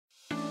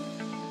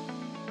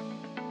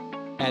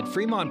At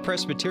Fremont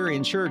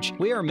Presbyterian Church,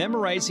 we are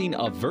memorizing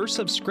a verse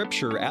of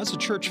Scripture as a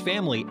church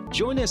family.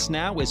 Join us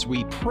now as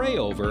we pray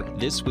over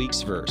this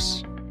week's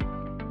verse.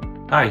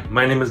 Hi,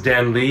 my name is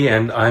Dan Lee,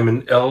 and I'm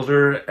an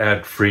elder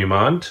at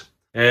Fremont.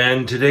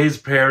 And today's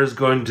prayer is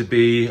going to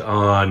be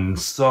on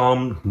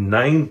Psalm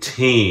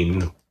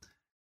 19.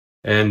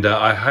 And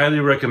I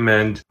highly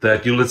recommend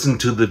that you listen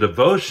to the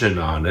devotion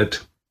on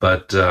it,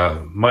 but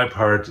my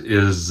part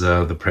is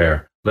the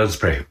prayer. Let us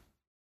pray.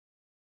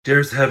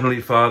 Dearest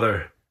Heavenly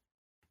Father,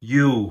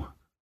 you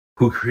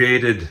who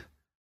created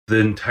the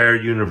entire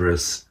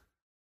universe,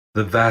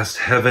 the vast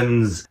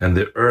heavens and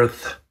the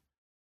earth,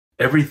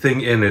 everything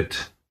in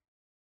it,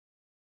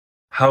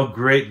 how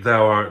great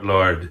thou art,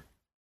 Lord.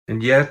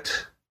 And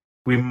yet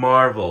we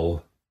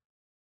marvel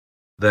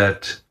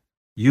that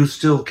you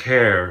still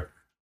care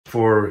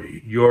for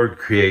your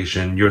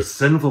creation, your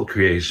sinful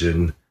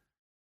creation,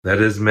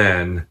 that is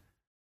man,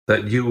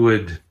 that you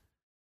would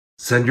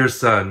send your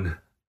Son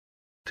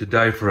to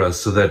die for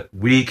us so that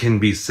we can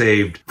be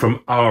saved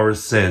from our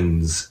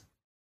sins.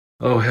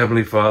 Oh,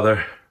 Heavenly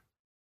Father,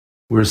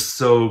 we're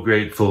so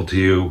grateful to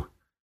you,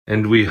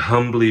 and we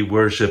humbly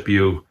worship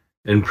you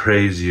and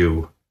praise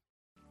you.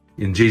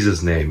 In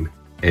Jesus' name,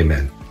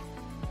 amen.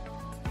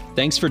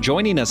 Thanks for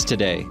joining us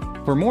today.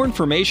 For more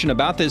information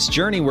about this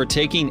journey we're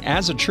taking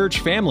as a church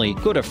family,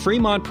 go to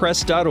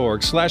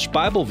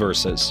fremontpress.org/Bible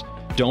verses.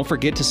 Don't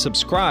forget to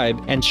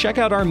subscribe and check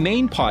out our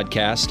main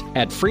podcast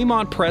at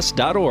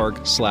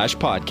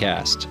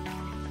fremontpress.org/podcast.